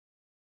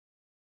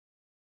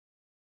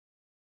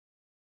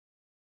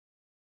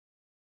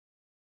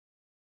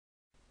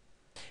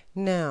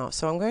Now,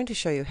 so I'm going to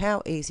show you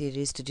how easy it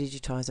is to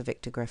digitize a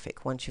vector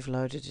graphic. Once you've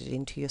loaded it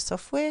into your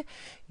software,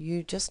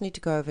 you just need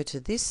to go over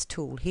to this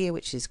tool here,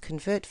 which is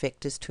Convert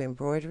Vectors to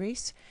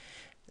Embroideries.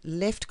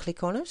 Left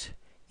click on it.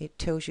 It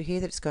tells you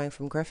here that it's going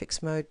from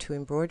graphics mode to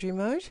embroidery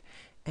mode,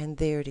 and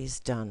there it is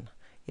done.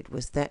 It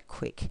was that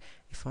quick.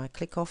 If I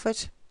click off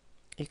it,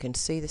 you can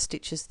see the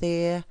stitches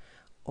there,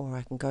 or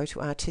I can go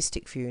to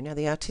Artistic View. Now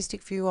the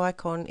Artistic View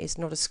icon is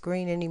not a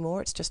screen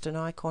anymore, it's just an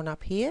icon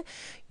up here.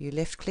 You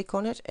left click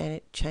on it and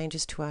it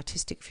changes to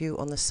Artistic View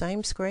on the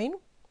same screen.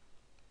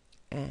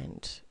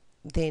 And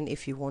then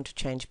if you want to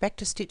change back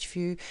to Stitch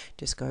View,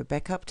 just go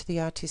back up to the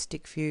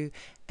Artistic View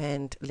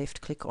and left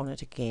click on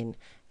it again,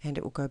 and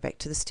it will go back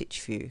to the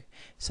Stitch View.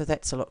 So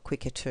that's a lot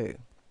quicker too.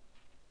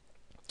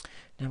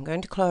 Now I'm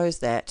going to close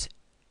that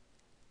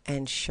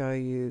and show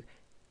you.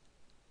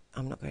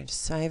 I'm not going to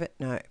save it,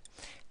 no.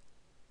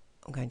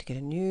 I'm going to get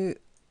a new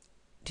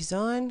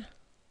design.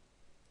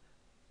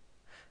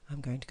 I'm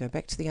going to go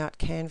back to the art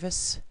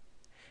canvas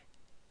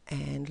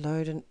and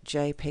load a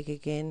JPEG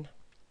again.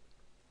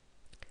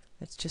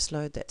 Let's just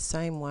load that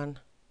same one,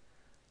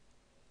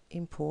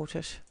 import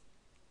it.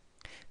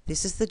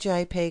 This is the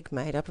JPEG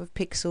made up of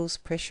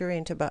pixels. Press your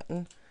enter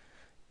button.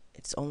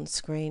 It's on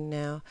screen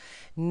now.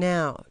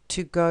 Now,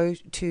 to go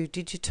to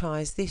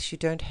digitize this, you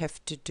don't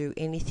have to do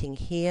anything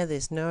here.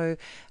 There's no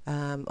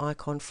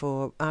icon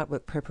for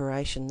artwork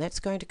preparation. That's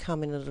going to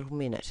come in a little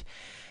minute.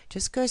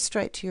 Just go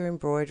straight to your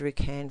embroidery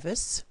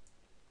canvas,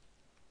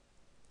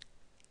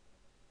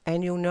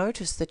 and you'll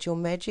notice that your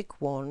magic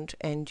wand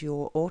and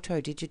your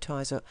auto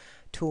digitizer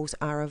tools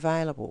are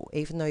available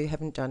even though you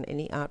haven't done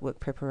any artwork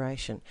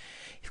preparation.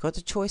 You've got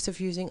the choice of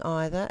using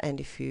either, and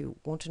if you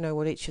want to know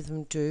what each of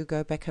them do,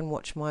 go back and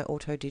watch my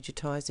auto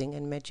digitizing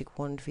and magic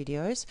wand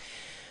videos.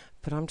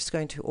 But I'm just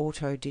going to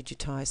auto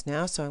digitize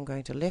now, so I'm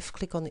going to left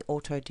click on the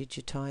auto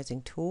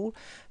digitizing tool,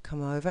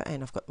 come over,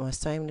 and I've got my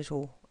same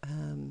little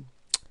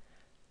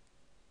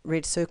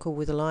red circle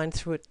with a line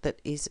through it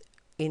that is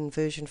in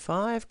version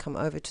 5. Come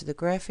over to the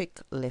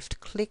graphic, left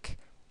click,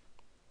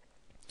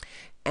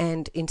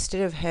 and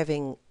instead of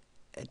having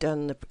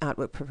done the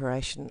artwork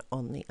preparation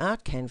on the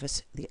art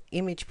canvas, the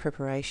image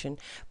preparation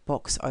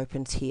box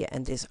opens here,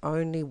 and there's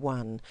only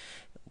one.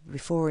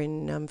 Before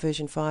in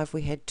version 5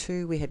 we had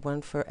two. We had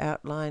one for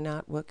outline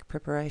artwork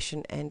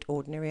preparation and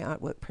ordinary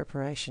artwork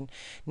preparation.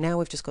 Now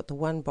we've just got the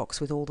one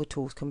box with all the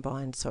tools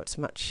combined, so it's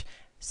much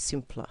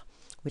simpler.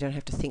 We don't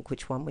have to think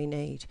which one we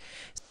need.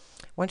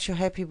 Once you're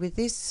happy with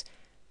this,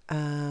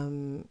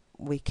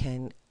 we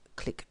can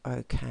click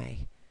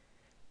OK,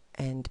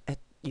 and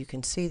you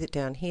can see that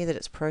down here that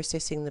it's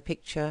processing the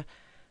picture,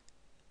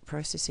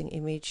 processing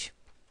image,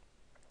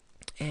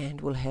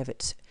 and we'll have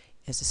it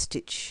as a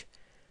stitch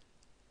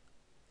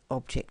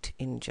object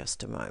in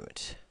just a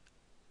moment.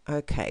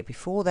 Okay,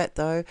 before that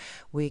though,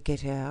 we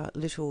get our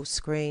little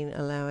screen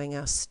allowing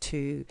us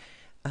to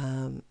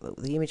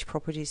the image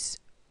properties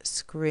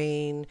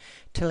screen,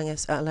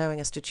 allowing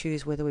us to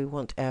choose whether we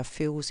want our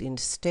fills in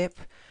step,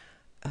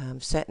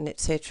 satin,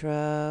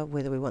 etc.,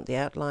 whether we want the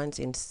outlines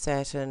in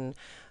satin,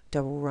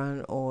 double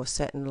run, or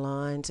satin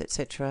lines,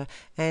 etc.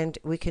 And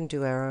we can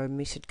do our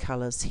omitted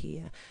colours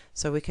here.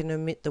 So we can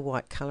omit the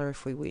white colour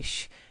if we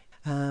wish.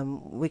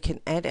 We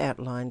can add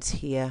outlines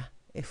here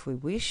if we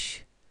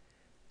wish,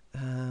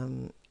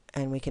 and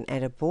we can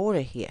add a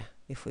border here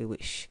if we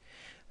wish.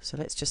 So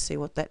let's just see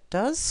what that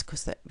does,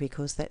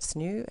 because that's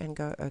new, and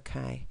go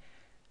OK.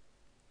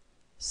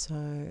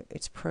 So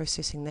it's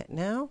processing that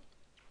now.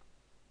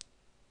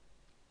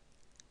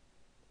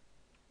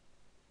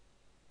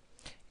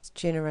 It's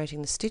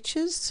generating the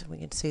stitches. We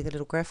can see the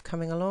little graph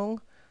coming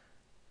along.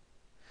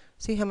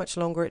 See how much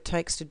longer it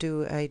takes to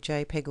do a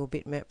JPEG or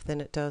bitmap than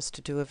it does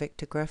to do a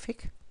vector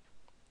graphic.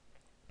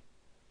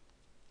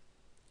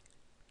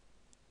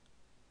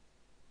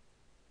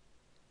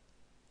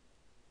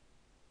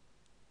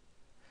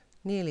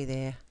 Nearly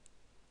there.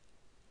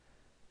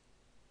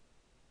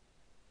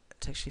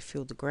 It's actually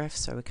filled the graph,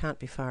 so we can't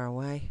be far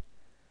away.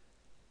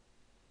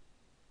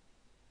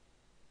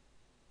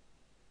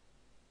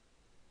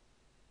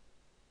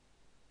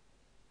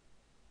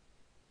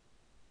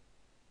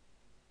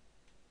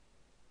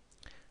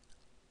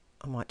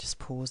 I might just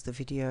pause the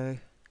video.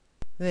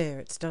 There,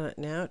 it's done it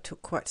now. It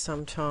took quite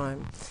some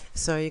time.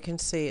 So you can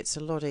see it's a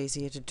lot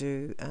easier to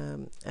do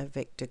a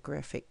vector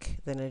graphic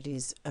than it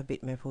is a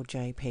bitmap or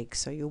JPEG.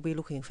 So you'll be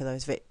looking for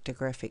those vector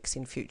graphics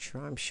in future,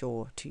 I'm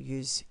sure, to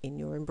use in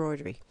your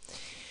embroidery.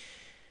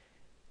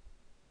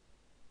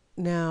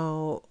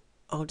 Now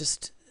I'll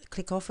just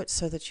click off it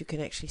so that you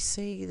can actually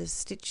see the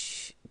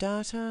stitch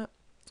data.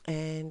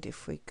 And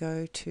if we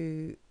go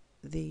to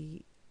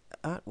the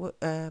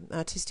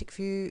artistic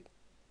view,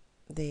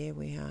 there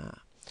we are.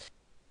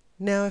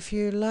 Now if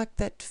you like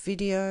that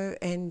video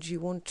and you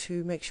want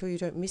to make sure you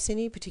don't miss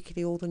any,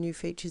 particularly all the new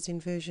features in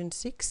version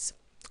 6,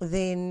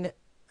 then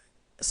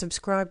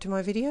subscribe to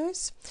my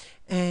videos,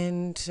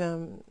 and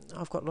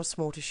I've got lots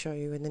more to show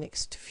you in the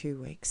next few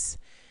weeks.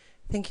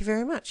 Thank you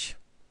very much.